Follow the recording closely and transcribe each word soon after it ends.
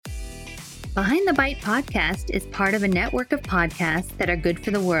Behind the Bite podcast is part of a network of podcasts that are good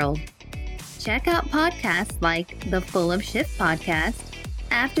for the world. Check out podcasts like the Full of Shift podcast,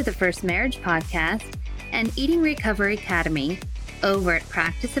 After the First Marriage podcast, and Eating Recovery Academy over at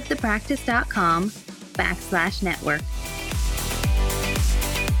practiceofthepractice.com/network.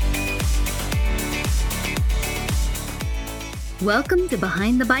 Welcome to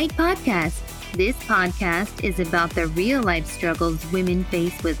Behind the Bite podcast. This podcast is about the real-life struggles women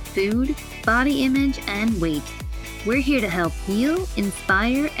face with food, body image, and weight. We're here to help heal,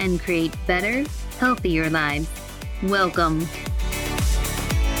 inspire, and create better, healthier lives. Welcome.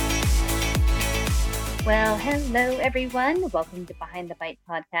 Well, hello, everyone. Welcome to Behind the Bite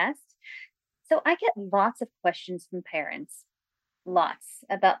podcast. So I get lots of questions from parents. Lots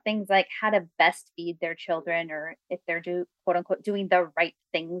about things like how to best feed their children, or if they're quote unquote doing the right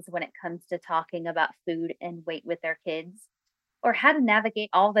things when it comes to talking about food and weight with their kids, or how to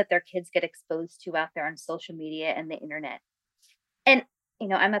navigate all that their kids get exposed to out there on social media and the internet. And,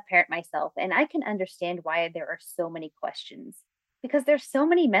 I'm a parent myself, and I can understand why there are so many questions because there's so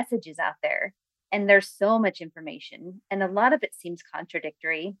many messages out there and there's so much information, and a lot of it seems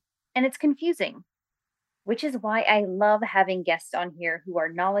contradictory and it's confusing. Which is why I love having guests on here who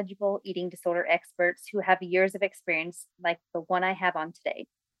are knowledgeable eating disorder experts who have years of experience like the one I have on today.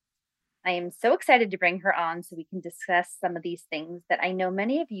 I am so excited to bring her on so we can discuss some of these things that I know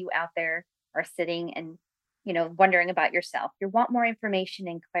many of you out there are sitting and, wondering about yourself. You want more information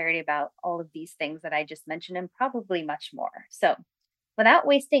and clarity about all of these things that I just mentioned and probably much more. So without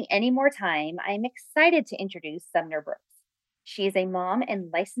wasting any more time, I'm excited to introduce Sumner. She is a mom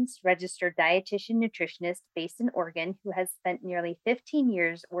and licensed registered dietitian nutritionist based in Oregon who has spent nearly 15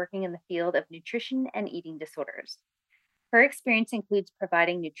 years working in the field of nutrition and eating disorders. Her experience includes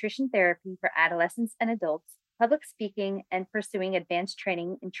providing nutrition therapy for adolescents and adults, public speaking, and pursuing advanced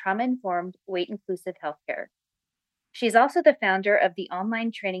training in trauma-informed, weight-inclusive healthcare. She's also the founder of the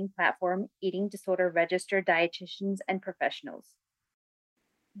online training platform Eating Disorder Registered Dietitians and Professionals.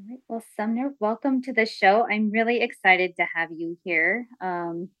 All right. Well, Sumner, welcome to the show. I'm really excited to have you here.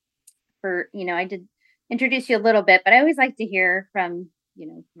 I did introduce you a little bit, but I always like to hear from,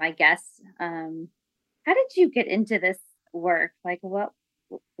 my guests. How did you get into this work? Like, what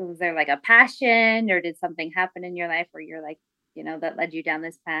was there like a passion, or did something happen in your life where you're like, that led you down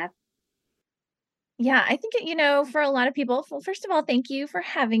this path? Yeah, I think, for a lot of people, well, first of all, thank you for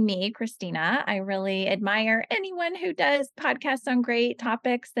having me, Christina. I really admire anyone who does podcasts on great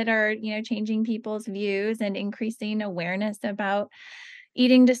topics that are, changing people's views and increasing awareness about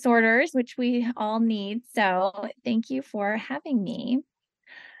eating disorders, which we all need. So thank you for having me.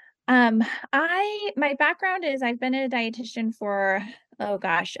 My background is I've been a dietitian for, oh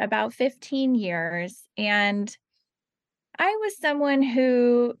gosh, about 15 years. And I was someone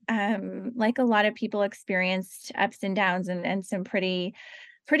who, like a lot of people, experienced ups and downs and some pretty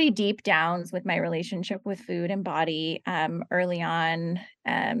deep downs with my relationship with food and body early on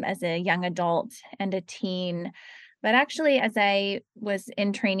as a young adult and a teen. But actually, as I was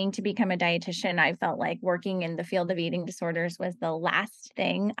in training to become a dietitian, I felt like working in the field of eating disorders was the last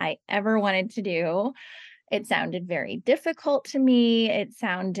thing I ever wanted to do. It sounded very difficult to me. It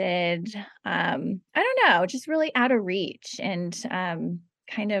sounded, I don't know, just really out of reach and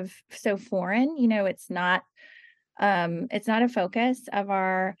kind of so foreign. It's not a focus of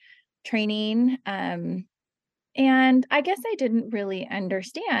our training. And I guess I didn't really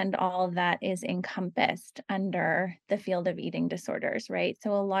understand all that is encompassed under the field of eating disorders, right?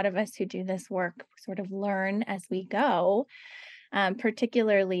 So a lot of us who do this work sort of learn as we go,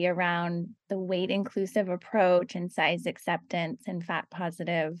 particularly around the weight inclusive approach and size acceptance and fat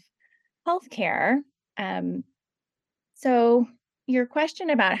positive healthcare. Um, so, your question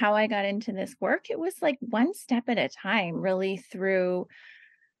about how I got into this work, it was like one step at a time, really through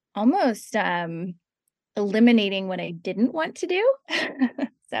almost eliminating what I didn't want to do.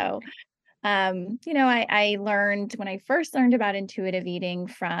 so, I learned when I first learned about intuitive eating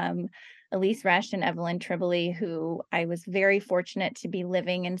from Elise Resch and Evelyn Tribole, who I was very fortunate to be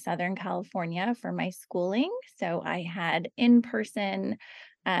living in Southern California for my schooling. So I had in-person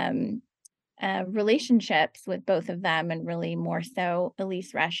um, relationships with both of them, and really more so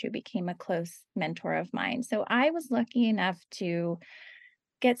Elise Resch, who became a close mentor of mine. So I was lucky enough to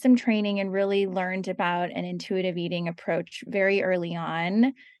get some training and really learned about an intuitive eating approach very early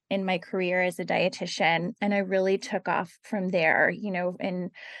on in my career as a dietitian. And I really took off from there,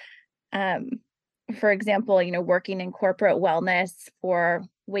 and um, for example, working in corporate wellness for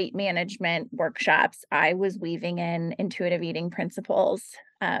weight management workshops, I was weaving in intuitive eating principles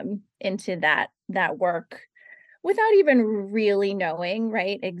into that work without even really knowing,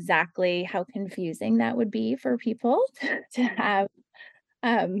 right, exactly how confusing that would be for people to have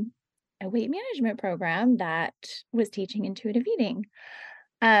um, a weight management program that was teaching intuitive eating.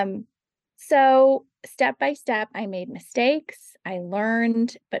 Um, so step by step, I made mistakes, I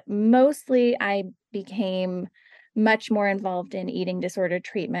learned, but mostly I became much more involved in eating disorder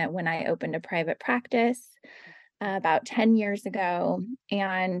treatment when I opened a private practice about 10 years ago.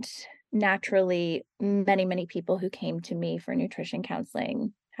 And naturally, many, many people who came to me for nutrition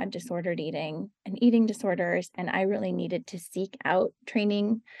counseling had disordered eating and eating disorders. And I really needed to seek out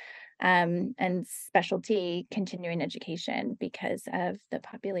training and specialty continuing education because of the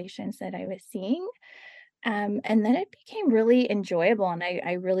populations that I was seeing. And then it became really enjoyable, and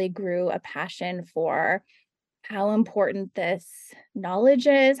I really grew a passion for how important this knowledge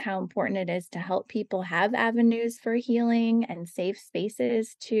is, how important it is to help people have avenues for healing and safe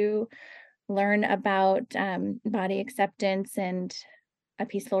spaces to learn about body acceptance and a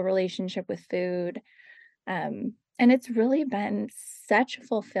peaceful relationship with food. And it's really been such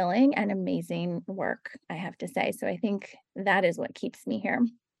fulfilling and amazing work, I have to say. So I think that is what keeps me here.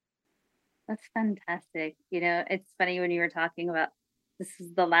 That's fantastic. It's funny when you were talking about this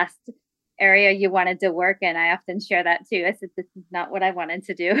is the last area you wanted to work in. I often share that too. I said, this is not what I wanted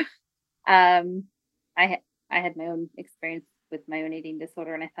to do. Um, I had my own experience with my own eating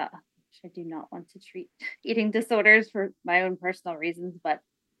disorder, and I thought, "Oh, gosh, I do not want to treat eating disorders for my own personal reasons." But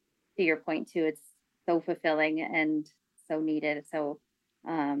to your point too, it's so fulfilling and so needed.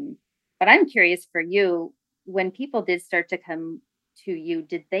 Um, but I'm curious for you, when people did start to come to you,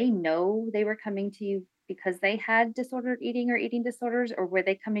 did they know they were coming to you because they had disordered eating or eating disorders, or were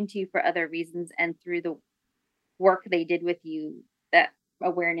they coming to you for other reasons and through the work they did with you that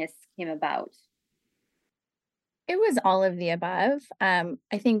awareness came about? It was all of the above. I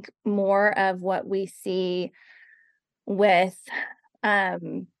think more of what we see with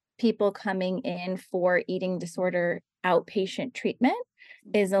um, people coming in for eating disorder outpatient treatment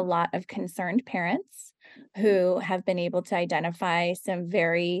is a Mhm. lot of concerned parents Okay. who have been able to identify some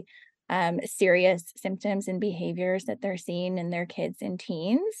very serious symptoms and behaviors that they're seeing in their kids and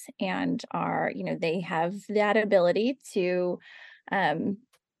teens and are, they have that ability to um,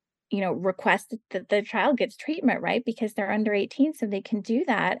 request that the child gets treatment, right? Because they're under 18, so they can do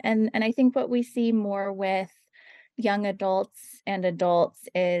that. And I think what we see more with young adults and adults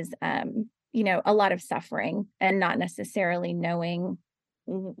is a lot of suffering and not necessarily knowing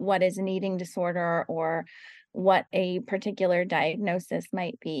what is an eating disorder or what a particular diagnosis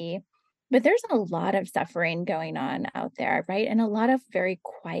might be. But there's a lot of suffering going on out there, right? And a lot of very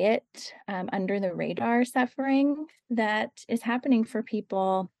quiet, under the radar suffering that is happening for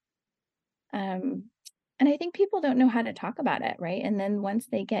people um, and I think people don't know how to talk about it, right? And then once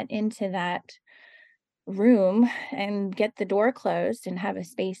they get into that room and get the door closed and have a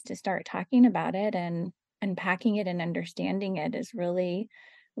space to start talking about it and unpacking it and understanding it is really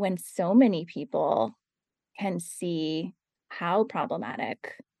when so many people can see how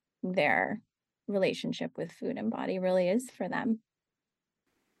problematic their relationship with food and body really is for them.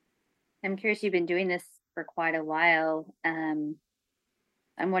 I'm curious, you've been doing this for quite a while.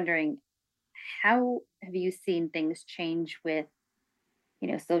 I'm wondering, how have you seen things change with,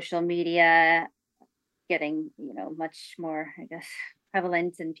 social media getting, much more, I guess,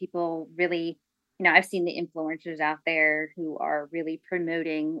 prevalent and people really, I've seen the influencers out there who are really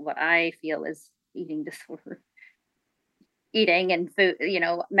promoting what I feel is eating disorder eating and food,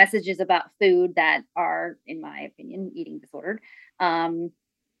 messages about food that are, in my opinion, eating disordered. Um,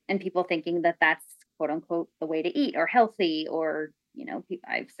 and people thinking that that's quote unquote the way to eat or healthy or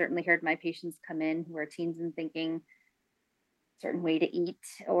I've certainly heard my patients come in who are teens and thinking certain way to eat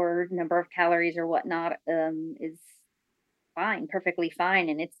or number of calories or whatnot is fine, perfectly fine,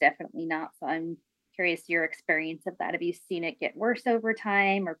 and it's definitely not. So I'm curious your experience of that. Have you seen it get worse over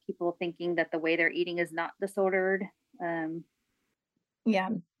time, or people thinking that the way they're eating is not disordered? um Yeah.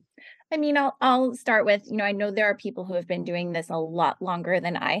 I mean, I'll start with, I know there are people who have been doing this a lot longer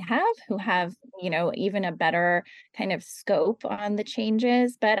than I have, who have, even a better kind of scope on the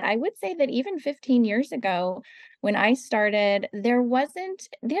changes. But I would say that even 15 years ago, when I started, there wasn't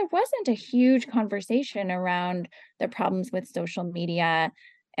a huge conversation around the problems with social media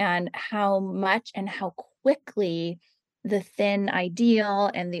and how much and how quickly the thin ideal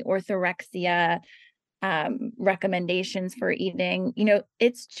and the orthorexia recommendations for eating.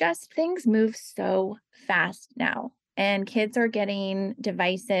 It's just things move so fast now, and kids are getting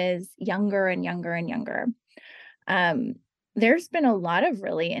devices younger and younger and younger. Um, There's been a lot of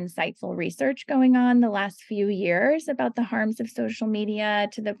really insightful research going on the last few years about the harms of social media,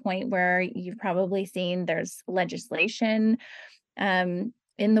 to the point where you've probably seen there's legislation in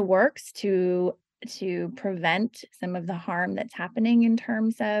the works to prevent some of the harm that's happening in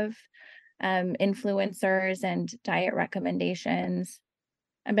terms of influencers and diet recommendations.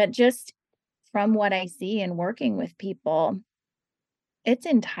 But just from what I see in working with people, it's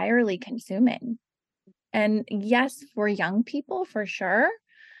entirely consuming. And yes, for young people, for sure.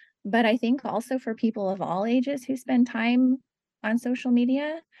 But I think also for people of all ages who spend time on social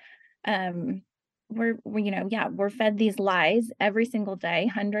media, um, yeah, we're fed these lies every single day,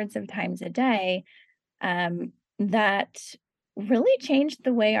 hundreds of times a day, that really change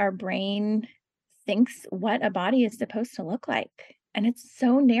the way our brain thinks what a body is supposed to look like. And it's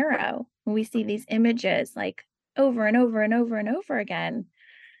so narrow when we see these images like over and over and over and over again.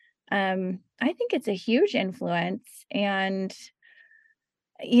 I think it's a huge influence. And,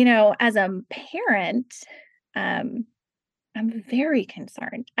 as a parent, um, I'm very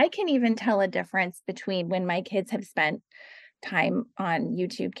concerned. I can even tell a difference between when my kids have spent time on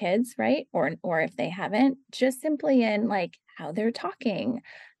YouTube Kids, right? Or if they haven't, just simply in like how they're talking,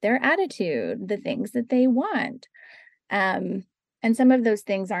 their attitude, the things that they want. Um, and some of those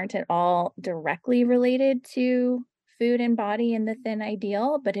things aren't at all directly related to food and body and the thin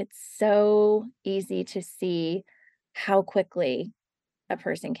ideal, but it's so easy to see how quickly a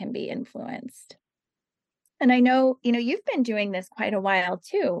person can be influenced. And I know, you've been doing this quite a while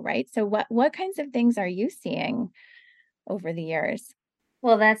too, right? So what kinds of things are you seeing over the years?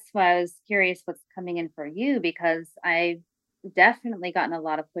 Well, that's why I was curious what's coming in for you because I've definitely gotten a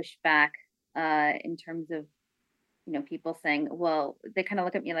lot of pushback in terms of people saying, well, they kind of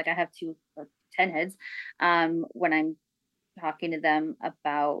look at me like I have two or 10 heads when I'm talking to them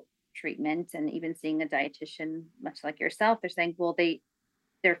about treatment and even seeing a dietitian, much like yourself. They're saying, well,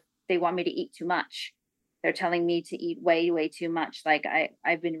 they're they want me to eat too much. They're telling me to eat way too much. Like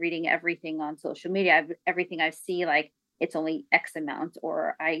I've been reading everything on social media. Everything I see, like it's only X amount,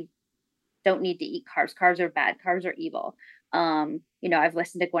 or I don't need to eat carbs. Carbs are bad. Carbs are evil. I've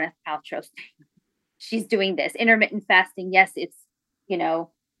listened to Gwyneth Paltrow. She's doing this intermittent fasting. Yes, you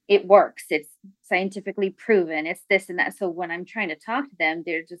know, it works. It's scientifically proven. It's this and that. So when I'm trying to talk to them,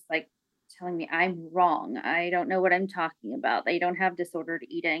 they're just like telling me I'm wrong. I don't know what I'm talking about. They don't have disordered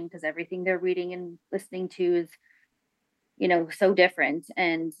eating because everything they're reading and listening to is so different.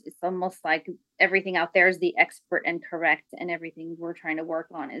 And it's almost like everything out there is the expert and correct. And everything we're trying to work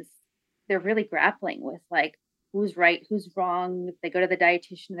on is they're really grappling with like who's right, who's wrong. If they go to the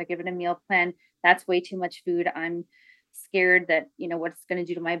dietitian, they're given a meal plan. That's way too much food. I'm scared that, what it's going to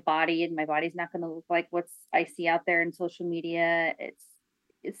do to my body and my body's not going to look like what's I see out there in social media.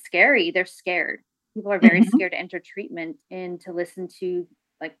 It's scary. They're scared. People are very Mhm. scared to enter treatment and to listen to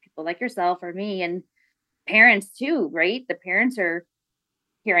like people like yourself or me and parents too, right? The parents are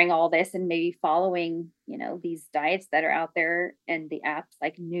hearing all this and maybe following, these diets that are out there and the apps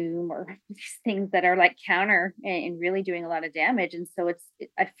like Noom or these things that are like counter and really doing a lot of damage. And so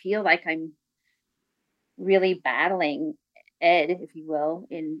I feel like I'm really battling Ed, if you will,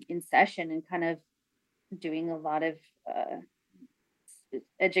 in session and kind of doing a lot of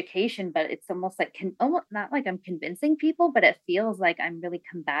education, but it's almost like almost not like I'm convincing people, but it feels like I'm really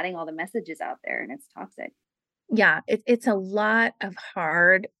combating all the messages out there and it's toxic. Yeah, it's a lot of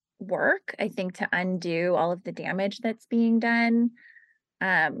hard work, I think, to undo all of the damage that's being done.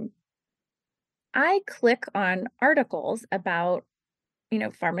 Um, I click on articles about,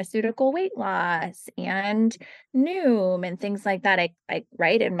 pharmaceutical weight loss and Noom and things like that. I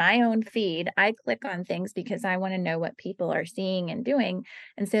write in my own feed, I click on things because I want to know what people are seeing and doing.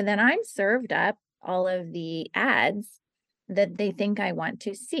 And so then I'm served up all of the ads that they think I want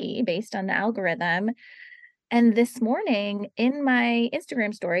to see based on the algorithm. And this morning in my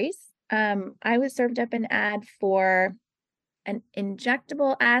Instagram stories, I was served up an ad for an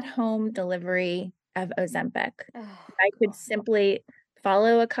injectable at home delivery of Ozempic. Oh, I could God. simply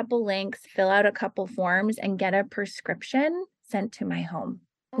follow a couple links, fill out a couple forms, and get a prescription sent to my home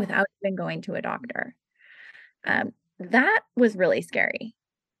Oh, without even going to a doctor. That was really scary.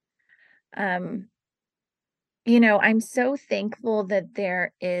 Um, I'm so thankful that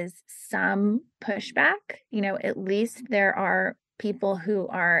there is some pushback. At least there are people who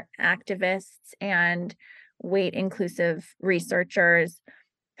are activists and weight inclusive researchers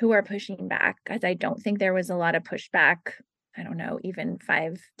who are pushing back, as I don't think there was a lot of pushback, I don't know, even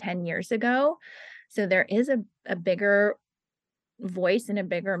 5, 10 years ago. So there is a bigger voice and a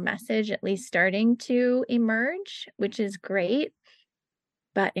bigger message at least starting to emerge, which is great.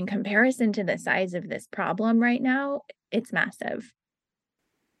 But in comparison to the size of this problem right now, it's massive.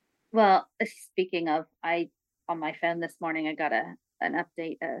 Well, speaking of, I on my phone this morning, I got an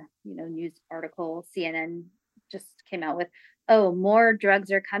update, news article. CNN just came out with, oh, more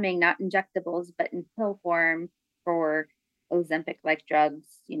drugs are coming, not injectables, but in pill form for Ozempic like drugs.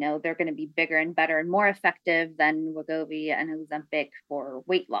 They're going to be bigger and better and more effective than Wegovy and Ozempic for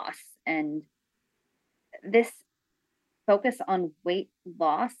weight loss. And this focus on weight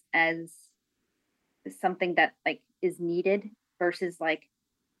loss as something that like is needed versus like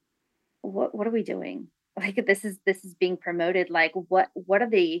what are we doing? Like this is being promoted. Like what are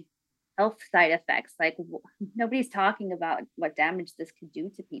the health side effects? Like nobody's talking about what damage this could do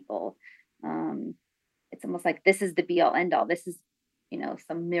to people. Um, it's almost like this is the be all end all. This is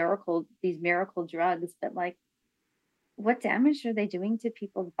some miracle, these miracle drugs, but like what damage are they doing to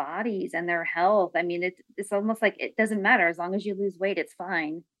people's bodies and their health? I mean, it's almost like it doesn't matter as long as you lose weight, it's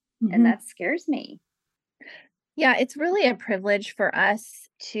fine, and Mhm. that scares me. Yeah, it's really a privilege for us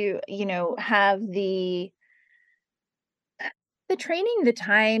to, have the training, the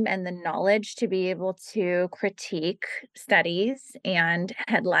time, and the knowledge to be able to critique studies and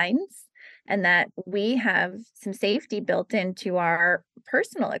headlines, and that we have some safety built into our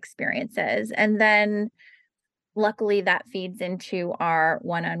personal experiences. And then luckily that feeds into our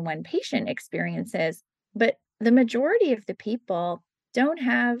one-on-one patient experiences. But the majority of the people don't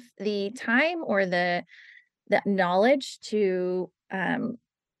have the time or the knowledge to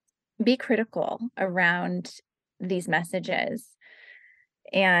be critical around these messages.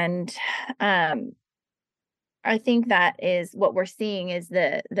 And um, I think that is what we're seeing is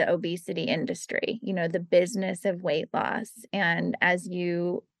the obesity industry, the business of weight loss. And as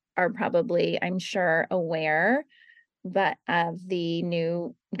you are probably, I'm sure, aware, but of the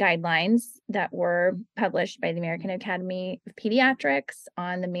new guidelines that were published by the American Academy of Pediatrics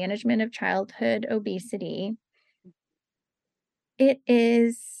on the management of childhood obesity, it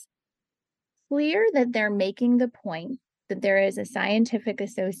is clear that they're making the point that there is a scientific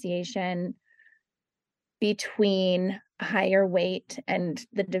association between higher weight and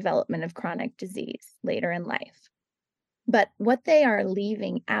the development of chronic disease later in life. But what they are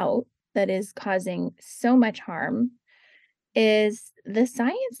leaving out that is causing so much harm is the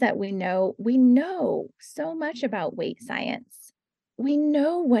science that we know. We know so much about weight science. We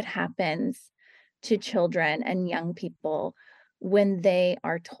know what happens to children and young people when they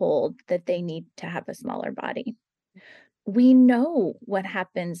are told that they need to have a smaller body. We know what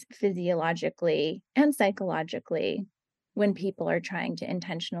happens physiologically and psychologically when people are trying to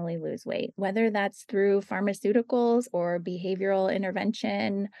intentionally lose weight, whether that's through pharmaceuticals or behavioral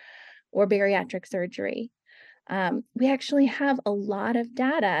intervention or bariatric surgery. We actually have a lot of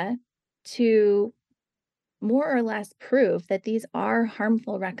data to more or less prove that these are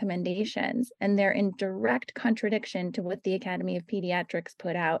harmful recommendations, and they're in direct contradiction to what the Academy of Pediatrics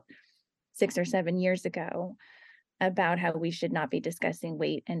put out 6 or 7 years ago about how we should not be discussing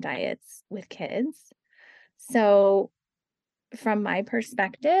weight and diets with kids. So, from my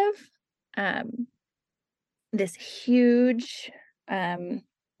perspective, um, this huge,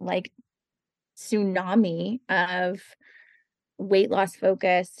 like tsunami of weight loss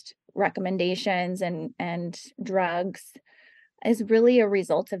focused recommendations and drugs is really a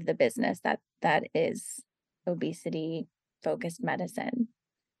result of the business that is obesity focused medicine,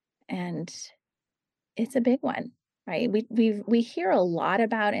 and it's a big one, right? We hear a lot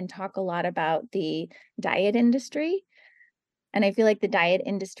about and talk a lot about the diet industry, and I feel like the diet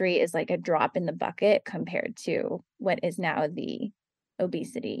industry is like a drop in the bucket compared to what is now the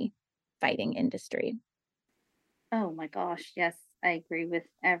obesity fighting industry. Oh my gosh, yes, I agree with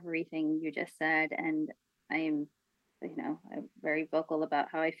everything you just said, and I am, I'm very vocal about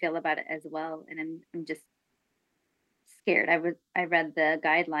how I feel about it as well, and I'm just scared. I read the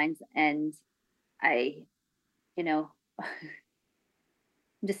guidelines, and I, you know,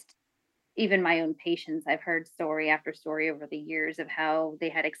 just even my own patients, I've heard story after story over the years of how they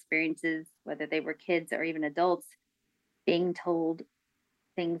had experiences, whether they were kids or even adults, being told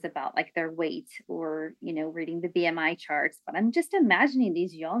things about like their weight or reading the BMI charts, but I'm just imagining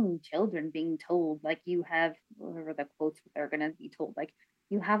these young children being told like you have whatever the quotes they're going to be told, like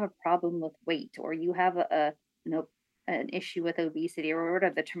you have a problem with weight or you have a you know an issue with obesity or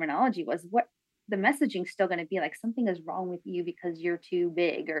whatever the terminology was. What the messaging still going to be like something is wrong with you because you're too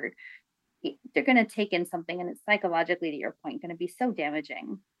big, or they're going to take in something, and it's psychologically, to your point, going to be so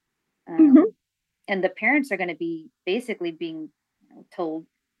damaging. Mhm. um, and the parents are going to be basically being told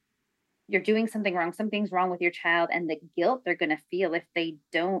you're doing something wrong, something's wrong with your child, and the guilt they're going to feel if they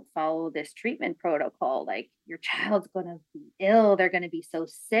don't follow this treatment protocol. Like your child's going to be ill, they're going to be so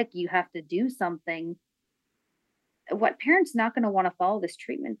sick, you have to do something. what parent's not going to want to follow this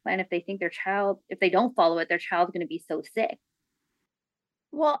treatment plan if they think their child, if they don't follow it, their child's going to be so sick?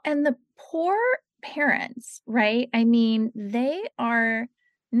 Well, and the poor parents, right? I mean, they are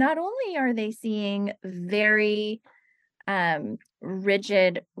not only are they seeing very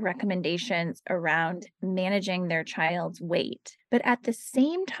rigid recommendations around managing their child's weight, but at the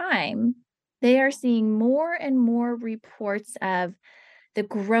same time, they are seeing more and more reports of the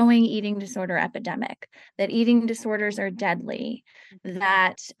growing eating disorder epidemic, that eating disorders are deadly,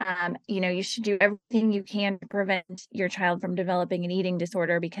 that, you should do everything you can to prevent your child from developing an eating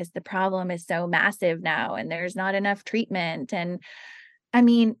disorder because the problem is so massive now and there's not enough treatment. And I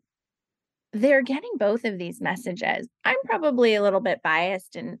mean, they're getting both of these messages. I'm probably a little bit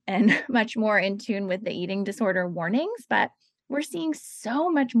biased and much more in tune with the eating disorder warnings, but we're seeing so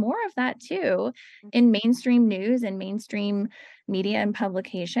much more of that too in mainstream news and mainstream media and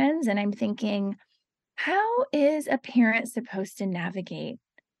publications. And I'm thinking, how is a parent supposed to navigate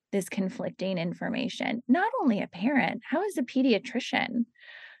this conflicting information? Not only a parent, how is a pediatrician,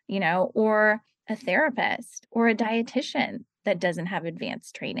 or a therapist or a dietitian that doesn't have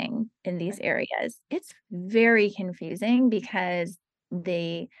advanced training in these Right. areas? It's very confusing because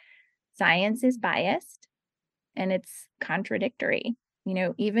the science is biased and it's contradictory.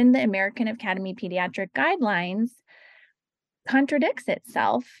 Even the American Academy Pediatric Guidelines contradicts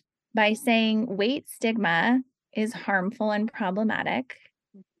itself by saying weight stigma is harmful and problematic,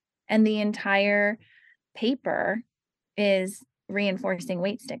 and the entire paper is reinforcing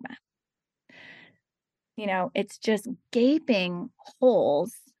weight stigma. It's just gaping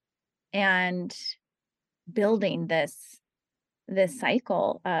holes and building this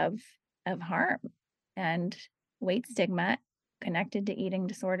cycle of harm and weight stigma connected to eating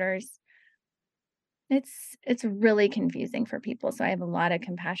disorders. It's really confusing for people, so I have a lot of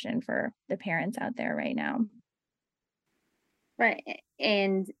compassion for the parents out there right now. Right.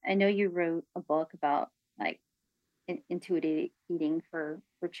 And I know you wrote a book about like intuitive eating for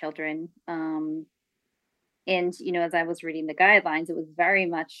children. And as I was reading the guidelines, it was very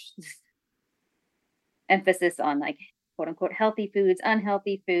much emphasis on like quote unquote healthy foods,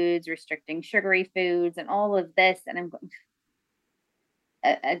 unhealthy foods, restricting sugary foods, and all of this. And I'm going,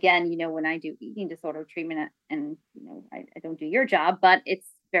 again, when I do eating disorder treatment, and I don't do your job, but it's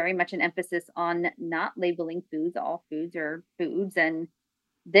very much an emphasis on not labeling foods. All foods are foods, and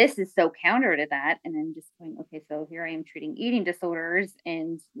this is so counter to that. And then just going, okay, so here I am treating eating disorders,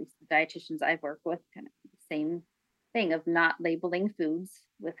 and at least the dietitians I've worked with, kind of the same thing of not labeling foods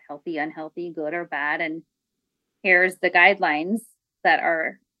with healthy, unhealthy, good or bad. And here's the guidelines that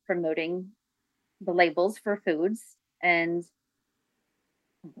are promoting the labels for foods. And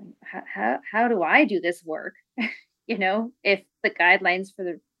I'm going, how do I do this work? If the guidelines for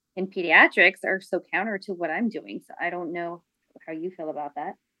the in pediatrics are so counter to what I'm doing. So I don't know how you feel about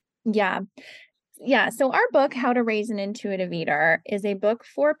that. Yeah. Yeah, so our book, How to Raise an Intuitive Eater, is a book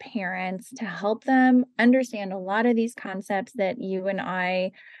for parents to help them understand a lot of these concepts that you and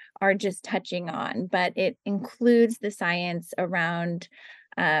I are just touching on, but it includes the science around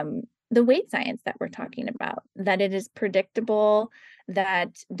the weight science that we're talking about, that it is predictable,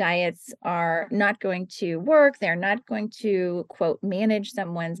 that diets are not going to work, they're not going to, quote, manage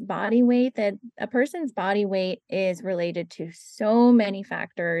someone's body weight, that a person's body weight is related to so many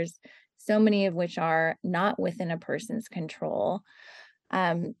factors, so many of which are not within a person's control.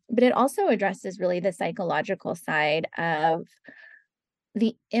 But it also addresses really the psychological side of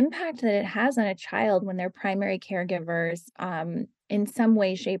the impact that it has on a child when their primary caregivers, in some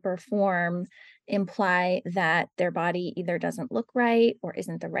way, shape, or form, imply that their body either doesn't look right or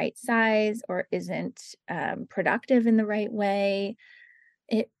isn't the right size or isn't productive in the right way.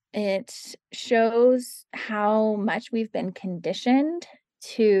 It shows how much we've been conditioned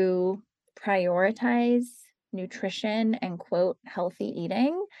to prioritize nutrition and, quote, healthy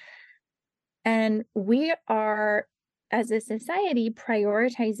eating. And we are, as a society,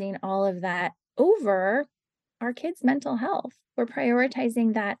 prioritizing all of that over our kids' mental health. We're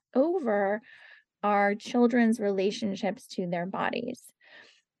prioritizing that over our children's relationships to their bodies.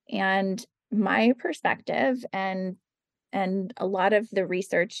 And my perspective and a lot of the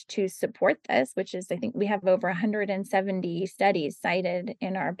research to support this, which is, I think we have over 170 studies cited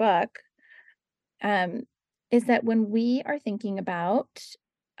in our book, um, is that when we are thinking about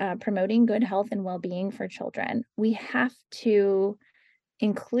promoting good health and well being for children, we have to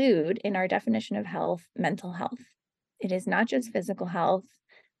include in our definition of health mental health. It is not just physical health,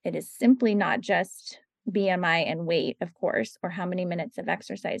 it is simply not just BMI and weight, of course, or how many minutes of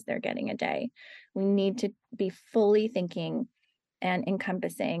exercise they're getting a day. We need to be fully thinking and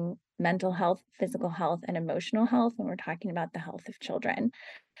encompassing mental health, physical health, and emotional health when we're talking about the health of children.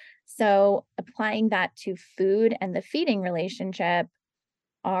 So, applying that to food and the feeding relationship,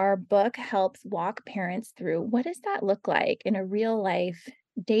 our book helps walk parents through what does that look like in a real life,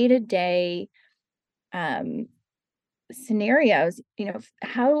 day to day scenarios.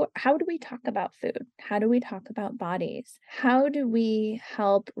 How do we talk about food? How do we talk about bodies? How do we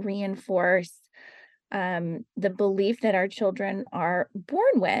help reinforce the belief that our children are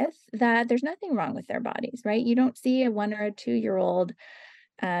born with, that there's nothing wrong with their bodies, right? You don't see a 1 or a 2-year old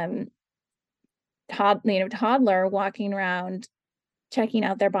um, toddler walking around checking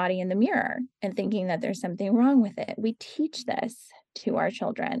out their body in the mirror and thinking that there's something wrong with it. We teach this to our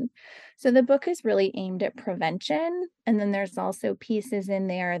children. So the book is really aimed at prevention. And then there's also pieces in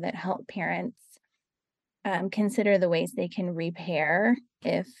there that help parents consider the ways they can repair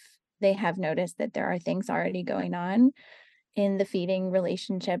if they have noticed that there are things already going on in the feeding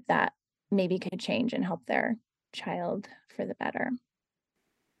relationship that maybe could change and help their child for the better.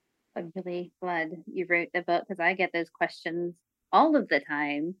 I'm really glad you wrote the book because I get those questions all of the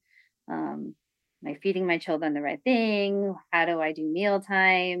time. Um, am I feeding my children the right thing? How do I do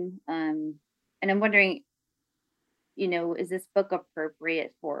mealtime? And I'm wondering, is this book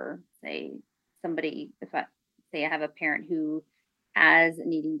appropriate for, say, somebody, if I say I have a parent who has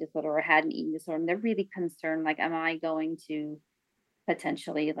an eating disorder or had an eating disorder, and they're really concerned, like, am I going to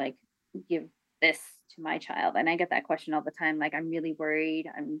potentially like give this to my child? And I get that question all the time. Like, I'm really worried.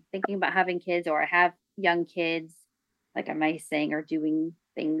 I'm thinking about having kids, or I have young kids. Like, am I saying or doing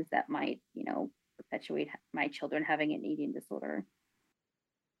things that might, perpetuate my children having an eating disorder?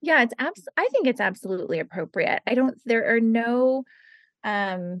 Yeah, I think it's absolutely appropriate. There are no,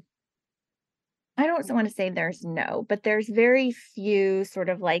 um, I don't want to say there's no, but there's very few sort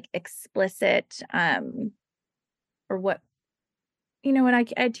of like explicit, or what, I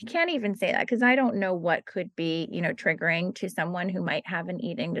can't even say that because I don't know what could be, triggering to someone who might have an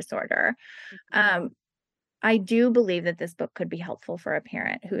eating disorder. Mhm. Um, I do believe that this book could be helpful for a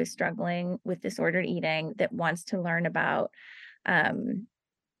parent who is struggling with disordered eating that wants to learn about, um,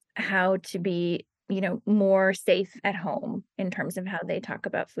 how to be, more safe at home in terms of how they talk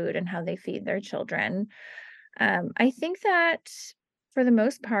about food and how they feed their children. I think that for the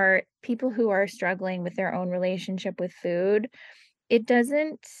most part, people who are struggling with their own relationship with food, it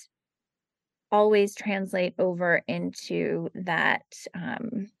doesn't always translate over into that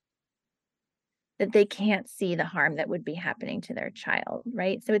they can't see the harm that would be happening to their child,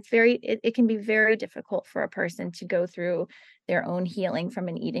 right? So it can be very difficult for a person to go through their own healing from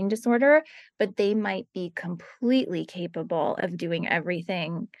an eating disorder, but they might be completely capable of doing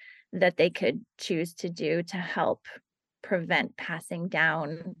everything that they could choose to do to help prevent passing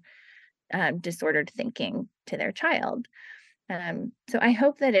down disordered thinking to their child. So I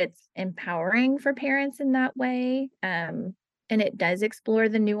hope that it's empowering for parents in that way. And it does explore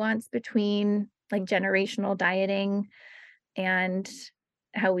the nuance between like generational dieting and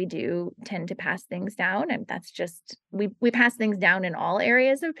how we do tend to pass things down. And that's just we pass things down in all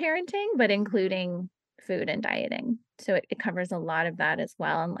areas of parenting, but including food and dieting. So it covers a lot of that as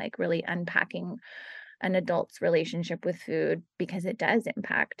well, and like really unpacking an adult's relationship with food because it does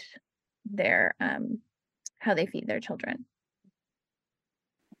impact their how they feed their children.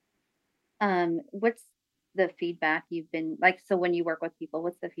 What's the feedback you've been like? So when you work with people,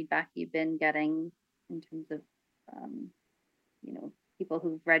 what's the feedback you've been getting in terms of, um, people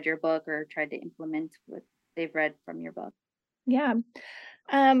who've read your book or tried to implement what they've read from your book? Yeah.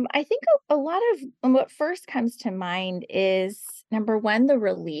 I think a lot of what first comes to mind is number one, the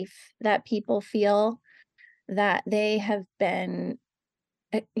relief that people feel that they have been,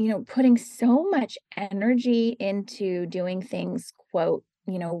 putting so much energy into doing things, quote,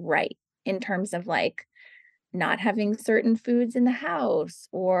 right, in terms of like not having certain foods in the house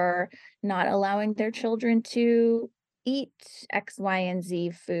or not allowing their children to eat X, Y, and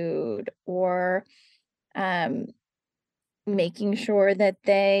Z food, or um, making sure that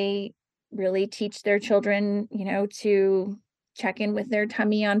they really teach their children, to check in with their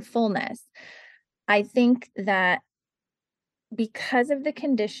tummy on fullness. I think that because of the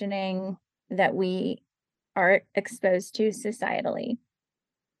conditioning that we are exposed to societally,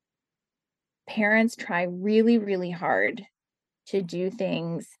 parents try really, really hard to do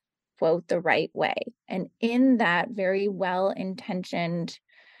things, quote, the right way. And in that very well intentioned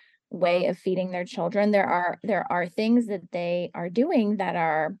way of feeding their children, there are things that they are doing that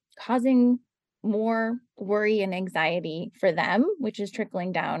are causing more worry and anxiety for them, which is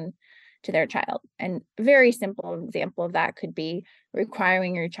trickling down to their child. And a very simple example of that could be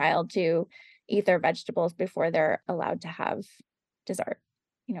requiring your child to eat their vegetables before they're allowed to have dessert.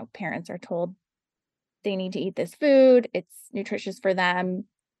 Parents are told they need to eat this food, it's nutritious for them.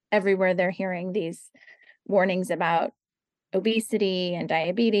 Everywhere they're hearing these warnings about obesity and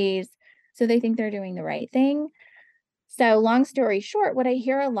diabetes, so they think they're doing the right thing. So, long story short, what I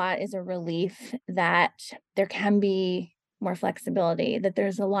hear a lot is a relief that there can be more flexibility, that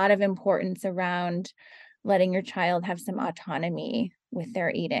there's a lot of importance around letting your child have some autonomy with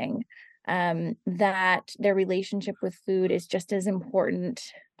their eating, that their relationship with food is just as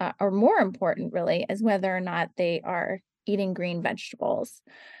important, or more important, really, as whether or not they are eating green vegetables.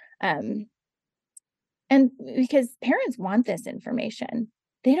 Um, and because parents want this information,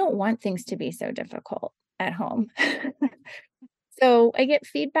 they don't want things to be so difficult at home. So I get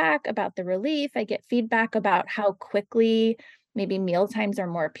feedback about the relief. I get feedback about how quickly maybe meal times are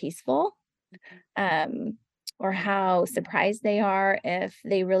more peaceful, Mhm. um, or how surprised they are if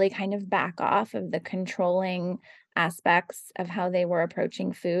they really kind of back off of the controlling aspects of how they were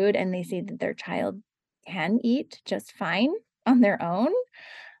approaching food and they see that their child can eat just fine on their own.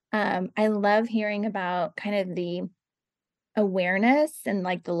 I love hearing about kind of the awareness and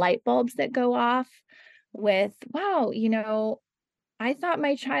like the light bulbs that go off with, wow, I thought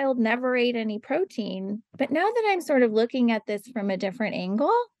my child never ate any protein, but now that I'm sort of looking at this from a different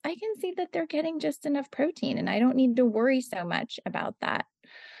angle, I can see that they're getting just enough protein and I don't need to worry so much about that.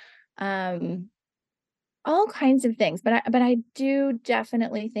 Um, all kinds of things, but I do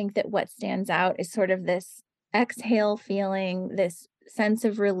definitely think that what stands out is sort of this exhale feeling, this sense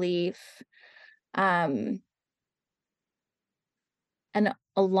of relief. Um, and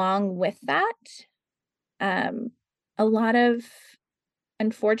along with that, um, a lot of,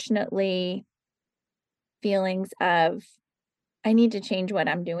 unfortunately, feelings of I need to change what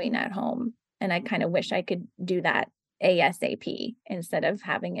I'm doing at home. And I kind of wish I could do that ASAP instead of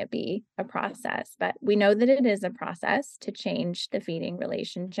having it be a process. But we know that it is a process to change the feeding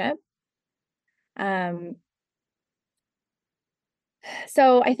relationship. Um,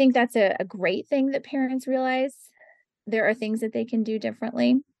 so I think that's a great thing that parents realize there are things that they can do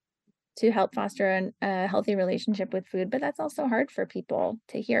differently to help foster a healthy relationship with food. But that's also hard for people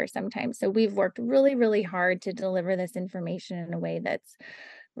to hear sometimes. So we've worked really, really hard to deliver this information in a way that's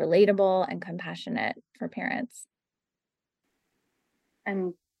relatable and compassionate for parents.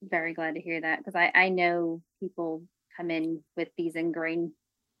 I'm very glad to hear that because I know people come in with these ingrained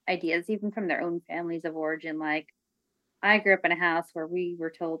ideas, even from their own families of origin. Like, I grew up in a house where we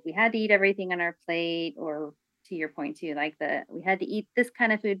were told we had to eat everything on our plate, or to your point too, like we had to eat this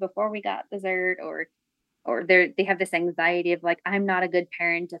kind of food before we got dessert, or they have this anxiety of like, I'm not a good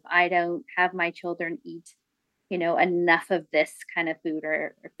parent if I don't have my children eat, enough of this kind of food,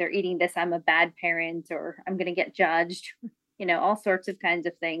 or if they're eating this, I'm a bad parent, or I'm going to get judged, all sorts of kinds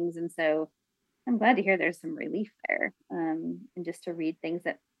of things. And so I'm glad to hear there's some relief there. And just to read things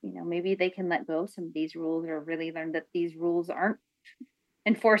that, maybe they can let go of some of these rules, or really learn that these rules aren't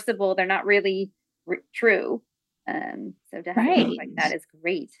enforceable. They're not really true. So to have a book like that Right. is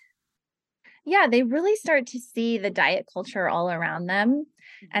great. Yeah, they really start to see the diet culture all around them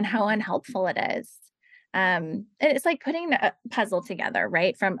and Mhm. how unhelpful it is. And it's like putting a puzzle together,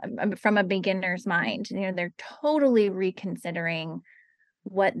 right? From a beginner's mind. They're totally reconsidering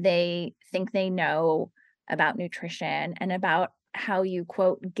what they think they know about nutrition and about how you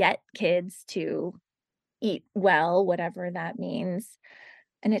quote get kids to eat well, whatever that means.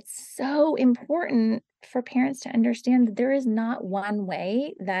 And it's so important for parents to understand that there is not one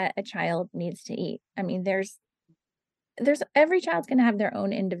way that a child needs to eat. I mean, there's every child's going to have their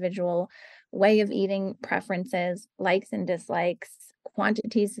own individual way of eating preferences, likes and dislikes,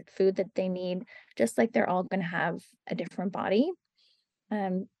 quantities of food that they need, just like they're all going to have a different body.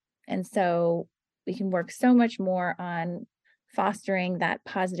 Um, and so we can work so much more on fostering that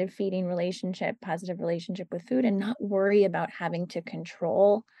positive relationship with food, and not worry about having to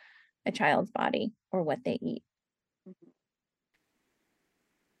control a child's body or what they eat. Mhm.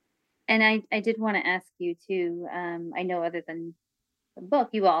 And I did want to ask you too. I know other than the book,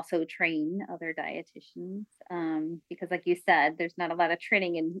 you also train other dietitians, because, like you said, there's not a lot of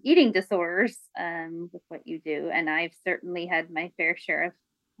training in eating disorders, with what you do. And I've certainly had my fair share of,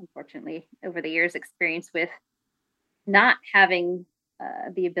 unfortunately, over the years, experience with not having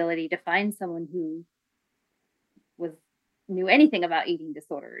the ability to find someone who was knew anything about eating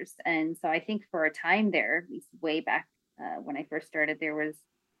disorders. And so I think for a time there, at least way back when I first started, there was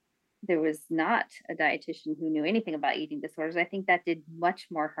not a dietitian who knew anything about eating disorders. I think that did much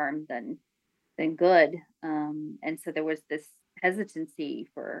more harm than good. And so there was this hesitancy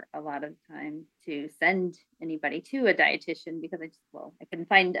for a lot of time to send anybody to a dietitian because I couldn't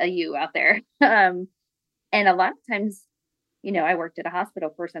find a you out there. And a lot of times I worked at a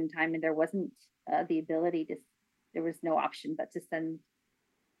hospital for some time and there wasn't the ability to, there was no option but to send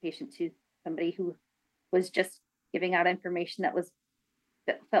patient to somebody who was just giving out information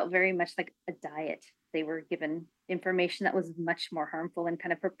that felt very much like a diet. They were given information that was much more harmful and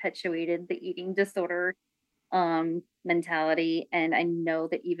kind of perpetuated the eating disorder mentality. And I know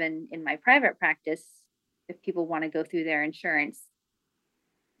that even in my private practice, if people want to go through their insurance,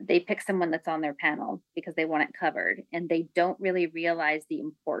 they pick someone that's on their panel because they want it covered. And they don't really realize the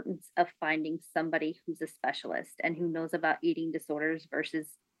importance of finding somebody who's a specialist and who knows about eating disorders versus,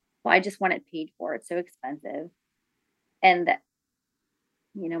 well, I just want it paid for. It's so expensive. And that,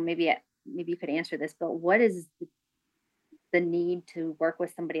 maybe you could answer this, but what is the need to work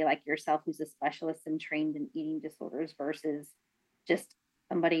with somebody like yourself who's a specialist and trained in eating disorders versus just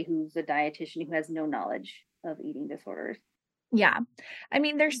somebody who's a dietitian who has no knowledge of eating disorders? Yeah. I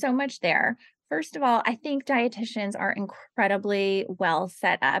mean, there's so much there. First of all, I think dietitians are incredibly well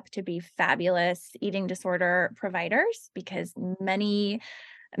set up to be fabulous eating disorder providers because many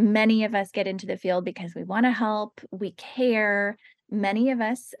of us get into the field because we want to help, we care. Many of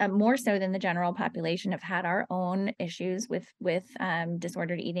us, more so than the general population, have had our own issues with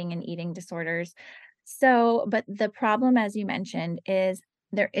disordered eating and eating disorders. So, but the problem, as you mentioned, is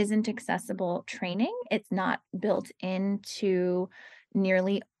there isn't accessible training. It's not built into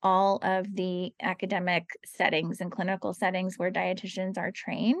nearly all of the academic settings and clinical settings where dietitians are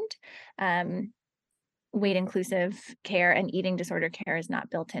trained. Um, Weight inclusive care and eating disorder care is not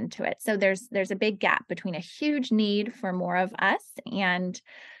built into it. So there's a big gap between a huge need for more of us and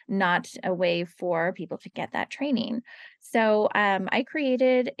not a way for people to get that training. So I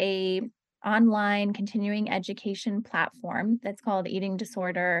created a online continuing education platform that's called Eating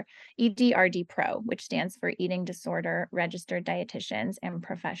Disorder EDRD Pro, which stands for Eating Disorder Registered Dietitians and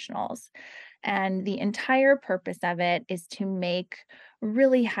Professionals. And the entire purpose of it is to make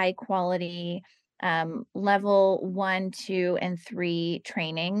really high quality level 1, 2, and 3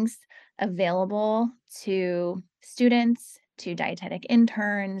 trainings available to students, to dietetic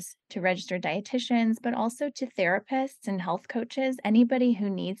interns, to registered dietitians, but also to therapists and health coaches, anybody who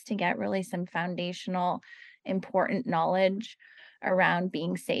needs to get really some foundational, important knowledge around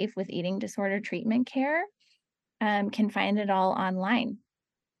being safe with eating disorder treatment care can find it all online.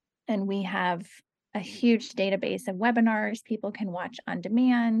 And we have a huge database of webinars people can watch on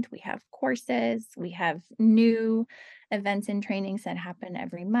demand. We have courses, we have new events and trainings that happen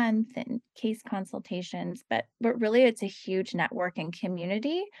every month and case consultations. But really, it's a huge network and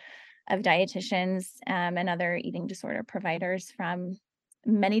community of dietitians and other eating disorder providers from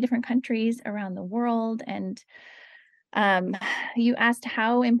many different countries around the world. And um, you asked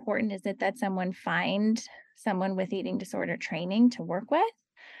how important is it that someone find someone with eating disorder training to work with?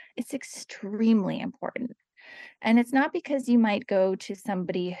 It's extremely important. And it's not because you might go to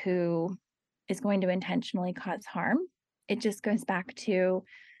somebody who is going to intentionally cause harm. It just goes back to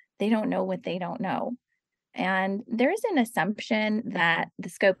they don't know what they don't know. And there's an assumption that the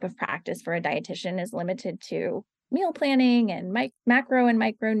scope of practice for a dietitian is limited to meal planning and macro and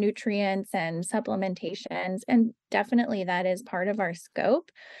micronutrients and supplementations. And definitely that is part of our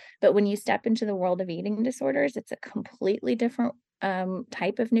scope. But when you step into the world of eating disorders, it's a completely different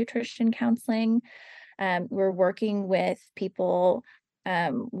type of nutrition counseling. We're working with people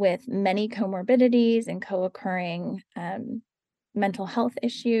with many comorbidities and co occurring mental health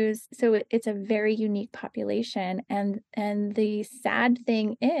issues. So it's a very unique population. And the sad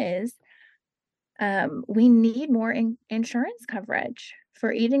thing is, we need more insurance coverage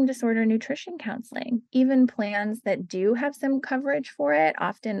for eating disorder nutrition counseling. Even plans that do have some coverage for it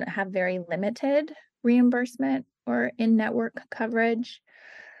often have very limited reimbursement or in-network coverage.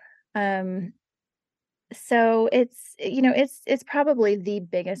 Um, so it's probably the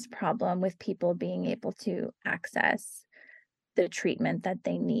biggest problem with people being able to access the treatment that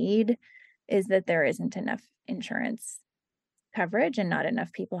they need is that there isn't enough insurance coverage and not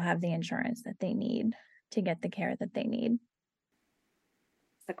enough people have the insurance that they need to get the care that they need.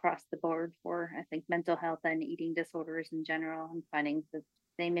 It's across the board for, I think, mental health and eating disorders in general. I'm finding the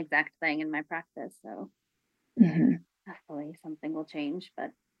same exact thing in my practice. So Mhm. hopefully something will change.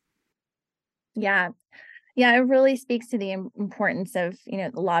 But Yeah. Yeah, it really speaks to the importance of,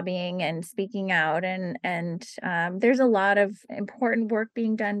 lobbying and speaking out, and there's a lot of important work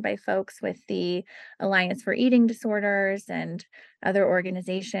being done by folks with the Alliance for Eating Disorders and other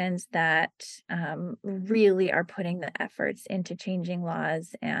organizations that really are putting the efforts into changing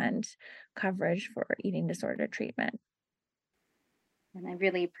laws and coverage for eating disorder treatment. and I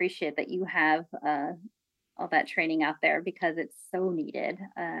really appreciate that you have all that training out there because it's so needed.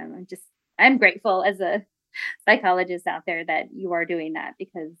 I'm grateful as a psychologists out there that you are doing that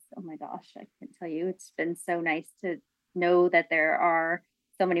because, oh my gosh, I can't tell you, it's been so nice to know that there are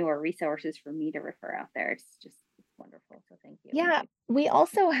so many more resources for me to refer out there. It's wonderful. So thank you. Yeah, we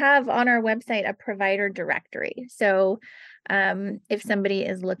also have on our website a provider directory. So, if somebody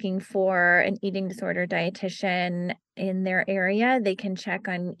is looking for an eating disorder dietitian in their area, they can check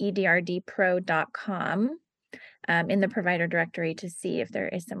on edrdpro.com in the provider directory to see if there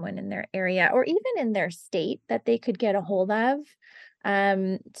is someone in their area or even in their state that they could get a hold of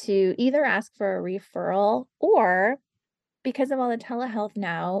to either ask for a referral or because of all the telehealth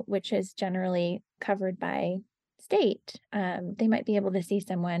now, which is generally covered by state, they might be able to see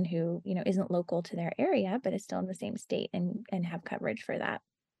someone who, isn't local to their area, but is still in the same state and have coverage for that.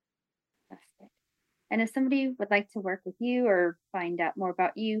 Fantastic. And if somebody would like to work with you or find out more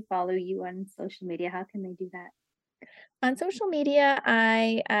about you, follow you on social media, how can they do that? On social media,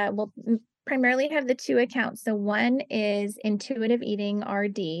 I will primarily have the two accounts. So one is Intuitive Eating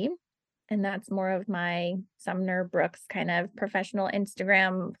RD, and that's more of my Sumner Brooks kind of professional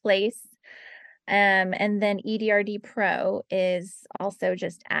Instagram place. And then EDRD Pro is also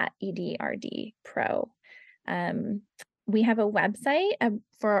just at EDRD Pro. Um, we have a website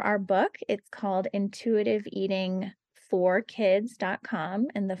for our book. It's called Intuitive Eating for Kids.com,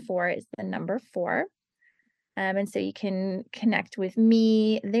 and the four is the number four. And so you can connect with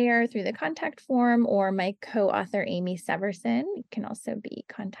me there through the contact form or my co-author, Amy Severson, can also be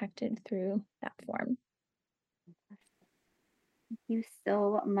contacted through that form. Thank you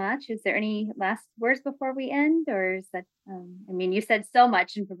so much. Is there any last words before we end, or is that? I mean, you said so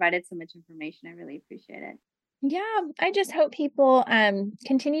much and provided so much information. I really appreciate it. Yeah, I just hope people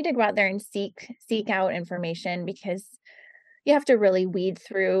continue to go out there and seek out information because you have to really weed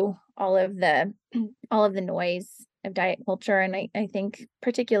through all of the all of the noise of diet culture. And I think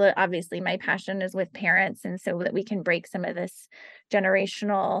particular, obviously, my passion is with parents, and so that we can break some of this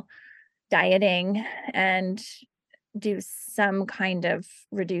generational dieting and do some kind of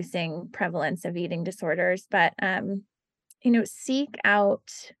reducing prevalence of eating disorders. But seek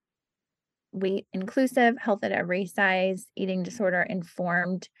out weight inclusive, health at every size, eating disorder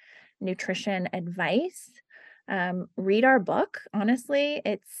informed nutrition advice. Read our book. Honestly,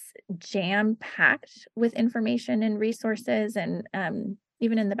 it's jam packed with information and resources. And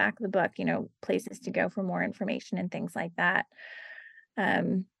even in the back of the book, places to go for more information and things like that.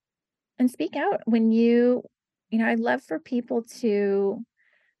 And speak out when I'd love for people to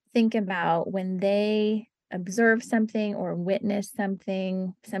think about when they observe something or witness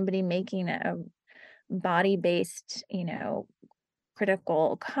something, somebody making a body-based,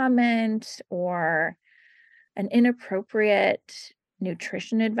 critical comment or an inappropriate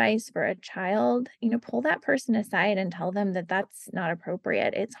nutrition advice for a child, pull that person aside and tell them that that's not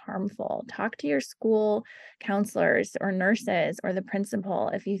appropriate. It's harmful. Talk to your school counselors or nurses or the principal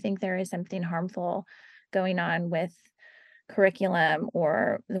if you think there is something harmful going on with curriculum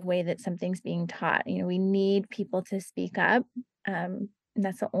or the way that something's being taught. We need people to speak up. And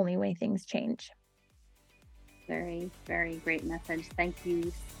that's the only way things change. Very, very great message. Thank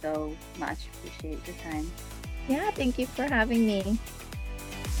you so much. Appreciate your time. Yeah, thank you for having me.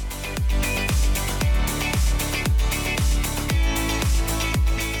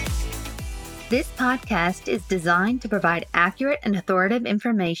 This podcast is designed to provide accurate and authoritative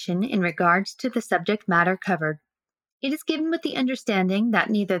information in regards to the subject matter covered. It is given with the understanding that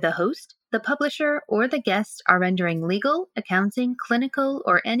neither the host, the publisher, or the guest are rendering legal, accounting, clinical,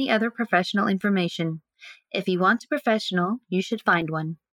 or any other professional information. If you want a professional, you should find one.